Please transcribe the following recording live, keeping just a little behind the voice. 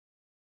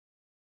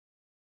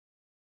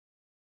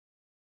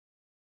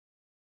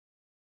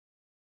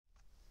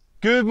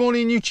Good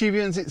morning,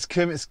 YouTubians. It's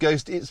Kermit's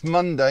Ghost. It's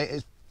Monday.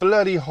 It's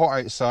bloody hot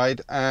outside,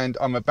 and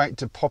I'm about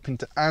to pop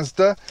into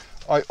ASDA.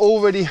 I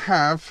already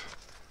have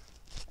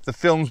the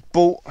films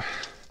bought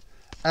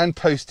and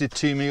posted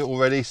to me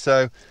already,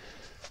 so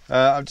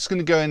I'm just going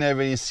to go in there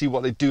really and see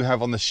what they do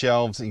have on the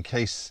shelves in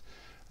case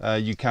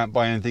you can't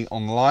buy anything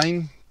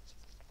online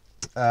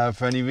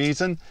for any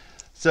reason.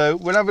 So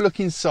we'll have a look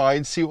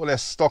inside, see what they're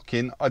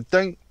stocking. I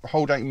don't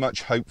hold out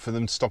much hope for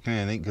them stocking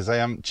anything because they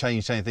haven't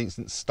changed anything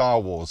since Star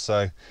Wars.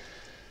 So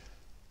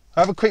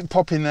I'll have a quick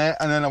pop in there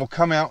and then I will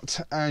come out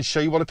and show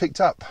you what I picked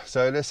up.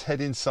 So let's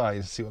head inside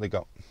and see what they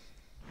got.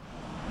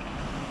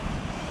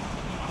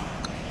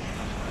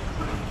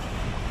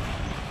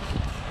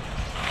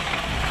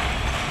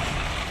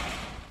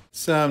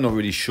 So I'm not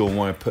really sure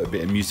why I put a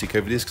bit of music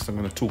over this because I'm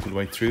going to talk all the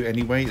way through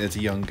anyway. There's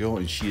a young girl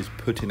and she is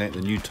putting out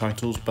the new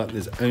titles, but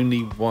there's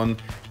only one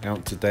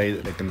out today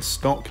that they're going to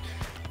stock.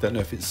 Don't know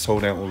if it's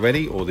sold out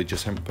already or they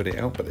just haven't put it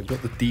out, but they've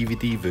got the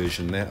DVD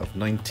version there of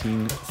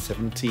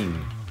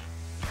 1917.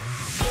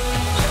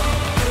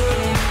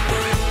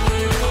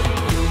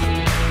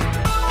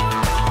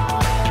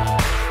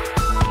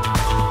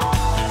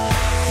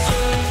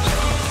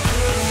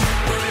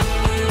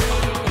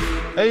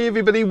 Hey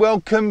everybody,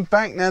 welcome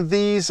back. Now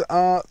these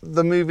are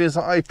the movies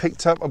that I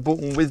picked up. I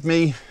brought them with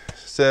me,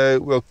 so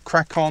we'll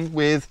crack on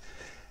with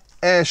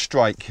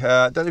Airstrike.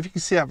 Don't know if you can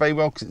see that very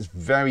well because it's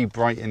very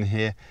bright in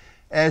here.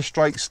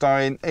 Airstrike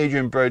starring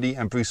Adrian Brody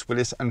and Bruce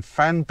Willis and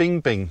Fan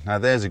Bingbing. Now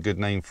there's a good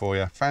name for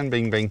you. Fan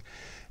Bingbing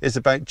is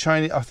about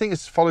Chinese, I think it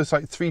follows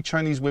like 3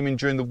 Chinese women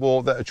during the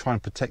war that are trying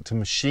to protect a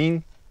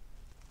machine.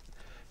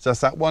 So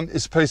that's that one.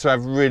 It's supposed to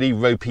have really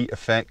ropey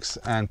effects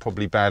and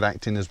probably bad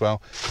acting as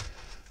well.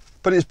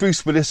 But it's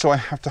Bruce Willis, so I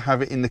have to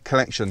have it in the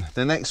collection.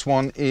 The next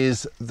one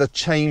is The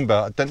Chamber.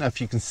 I don't know if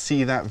you can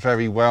see that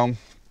very well.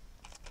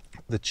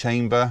 The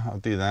Chamber, I'll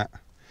do that.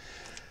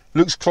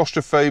 Looks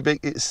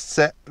claustrophobic. It's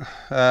set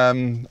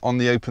on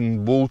the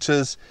open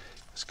waters.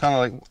 It's kind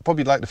of like,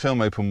 probably like the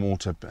film Open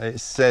Water. It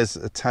says,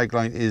 the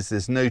tagline is,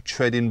 "There's no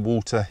treading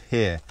water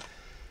here."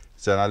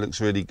 So that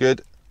looks really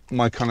good.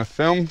 My kind of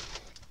film.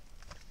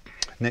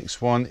 Next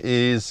one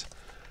is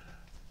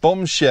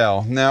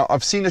Bombshell. Now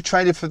I've seen a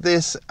trailer for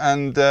this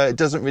and it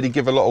doesn't really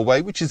give a lot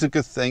away, which is a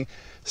good thing.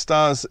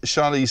 Stars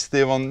Charlize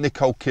Theron,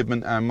 Nicole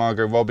Kidman and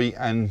Margot Robbie,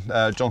 and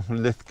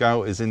Jonathan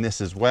Lithgow is in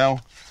this as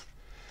well.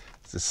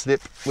 It's a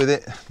slip with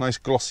it, nice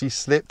glossy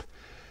slip.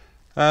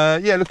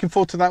 Yeah, looking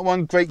forward to that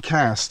one. Great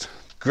cast,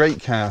 great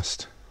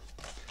cast.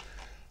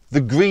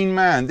 The Green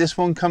Man, this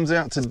one comes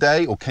out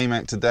today, or came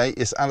out today.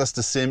 It's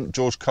Alistair Sim,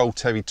 George Cole,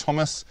 Terry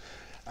Thomas.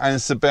 And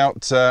it's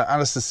about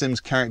Alistair Sim's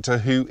character,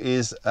 who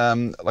is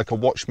like a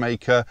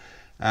watchmaker,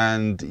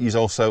 and he's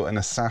also an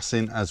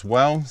assassin as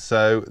well.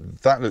 So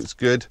that looks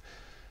good.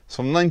 It's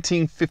from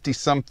 1950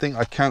 something.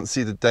 I can't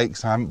see the date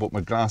because I haven't brought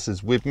my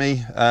glasses with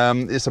me.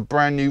 It's a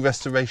brand new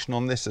restoration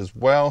on this as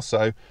well.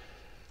 So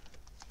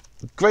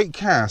great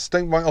cast.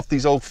 Don't write off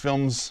these old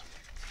films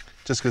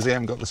just because they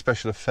haven't got the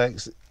special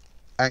effects.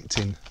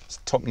 Acting, it's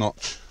top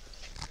notch.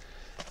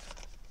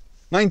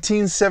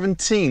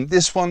 1917,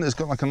 this one has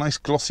got like a nice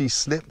glossy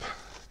slip,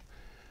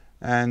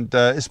 and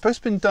it's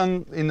supposed to have been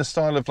done in the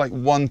style of like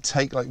one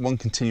take, like one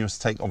continuous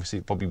take. Obviously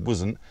it probably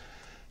wasn't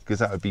because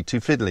that would be too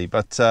fiddly,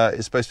 but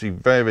it's supposed to be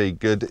very, very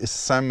good. It's a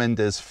Sam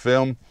Mendes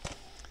film,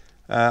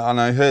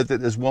 and I heard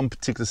that there's one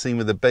particular scene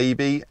with a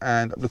baby,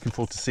 and I'm looking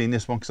forward to seeing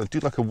this one because I do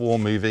like a war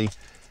movie.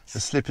 The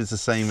slip is the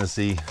same as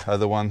the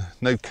other one.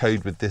 No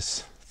code with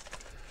this.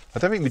 I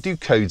don't think we do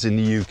codes in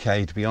the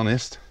UK, to be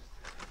honest.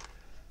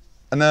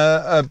 And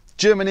a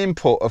German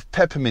import of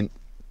Peppermint,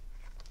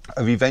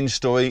 a revenge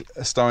story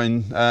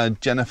starring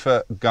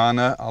Jennifer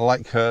Garner. I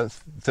like her.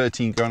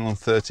 13 going on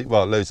 30.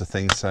 Well, loads of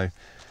things. So,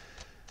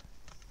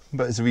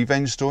 but it's a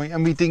revenge story,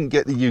 and we didn't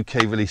get the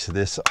UK release of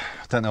this. I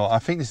don't know. I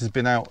think this has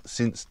been out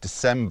since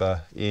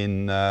December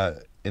in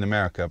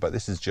America, but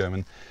this is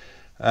German.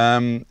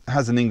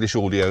 Has an English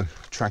audio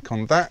track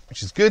on that,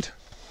 which is good.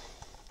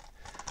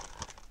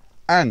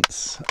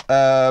 Ants.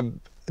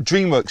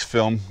 DreamWorks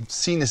film.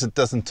 Seen this a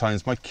dozen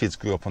times. My kids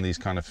grew up on these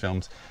kind of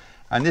films,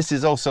 and this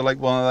is also like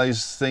one of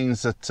those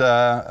things that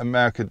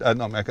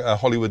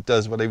Hollywood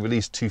does, where they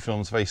release 2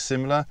 films very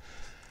similar,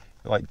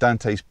 like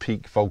Dante's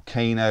Peak,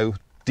 Volcano,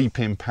 Deep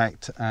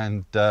Impact,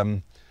 and what's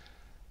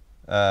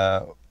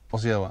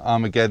the other one?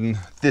 Armageddon.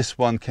 This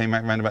one came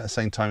out around about the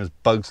same time as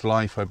Bug's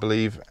Life, I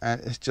believe, and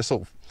it's just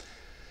sort of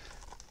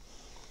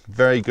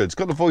very good. It's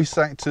got the voice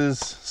actors,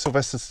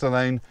 Sylvester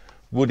Stallone,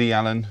 Woody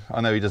Allen. I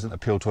know he doesn't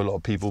appeal to a lot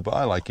of people, but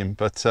I like him.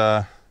 But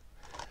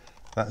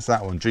that's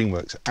that one,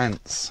 DreamWorks,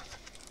 Ants.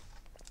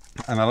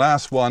 And the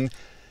last one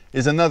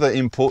is another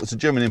import. It's a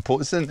German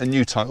import. It's a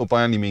new title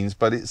by any means,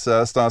 but it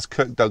stars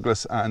Kirk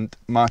Douglas and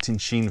Martin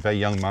Sheen, very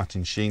young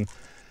Martin Sheen.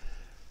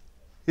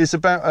 It's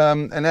about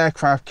an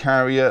aircraft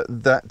carrier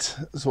that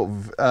sort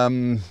of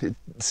it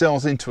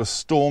sails into a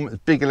storm, a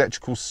big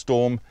electrical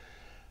storm,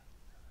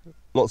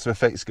 lots of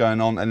effects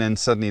going on, and then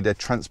suddenly they're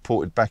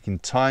transported back in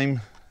time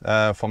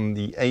from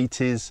the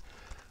 80s,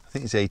 I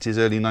think it's 80s,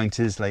 early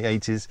 90s, late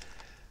 80s,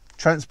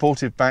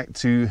 transported back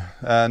to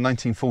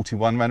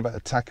 1941, around about the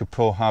attack of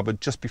Pearl Harbor,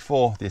 just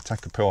before the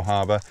attack of Pearl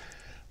Harbor.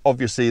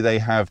 Obviously, they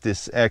have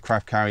this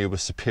aircraft carrier with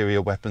superior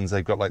weapons.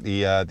 They've got like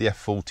the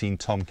F-14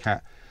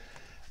 Tomcat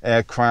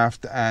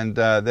aircraft, and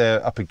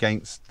they're up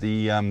against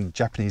the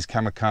Japanese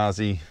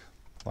kamikaze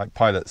like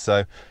pilots.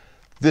 So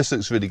this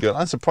looks really good.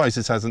 I'm surprised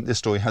this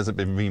story hasn't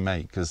been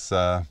remade, because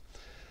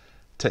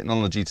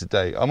technology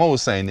today, I'm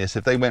always saying this,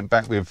 if they went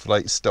back with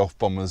like stealth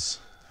bombers,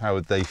 how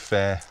would they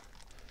fare?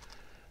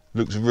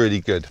 Looks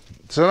really good.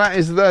 So that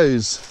is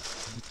those.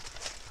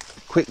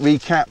 Quick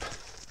recap,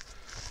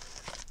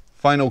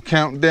 final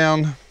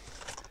countdown: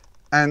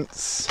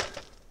 Ants,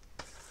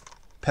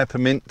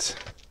 Peppermint,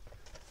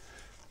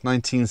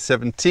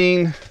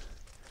 1917,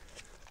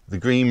 The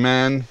Green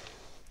Man,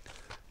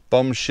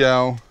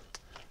 Bombshell,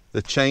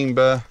 The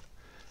Chamber,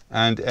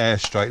 and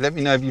Airstrike. Let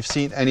me know if you've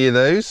seen any of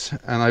those,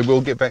 and I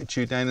will get back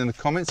to you down in the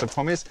comments, I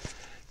promise.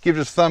 Give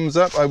it a thumbs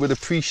up, I would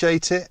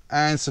appreciate it,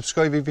 and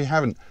subscribe if you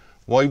haven't.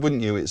 Why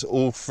wouldn't you? It's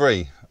all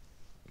free.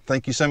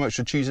 Thank you so much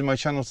for choosing my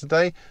channel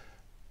today,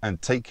 and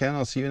take care, and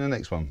I'll see you in the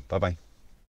next one. Bye bye.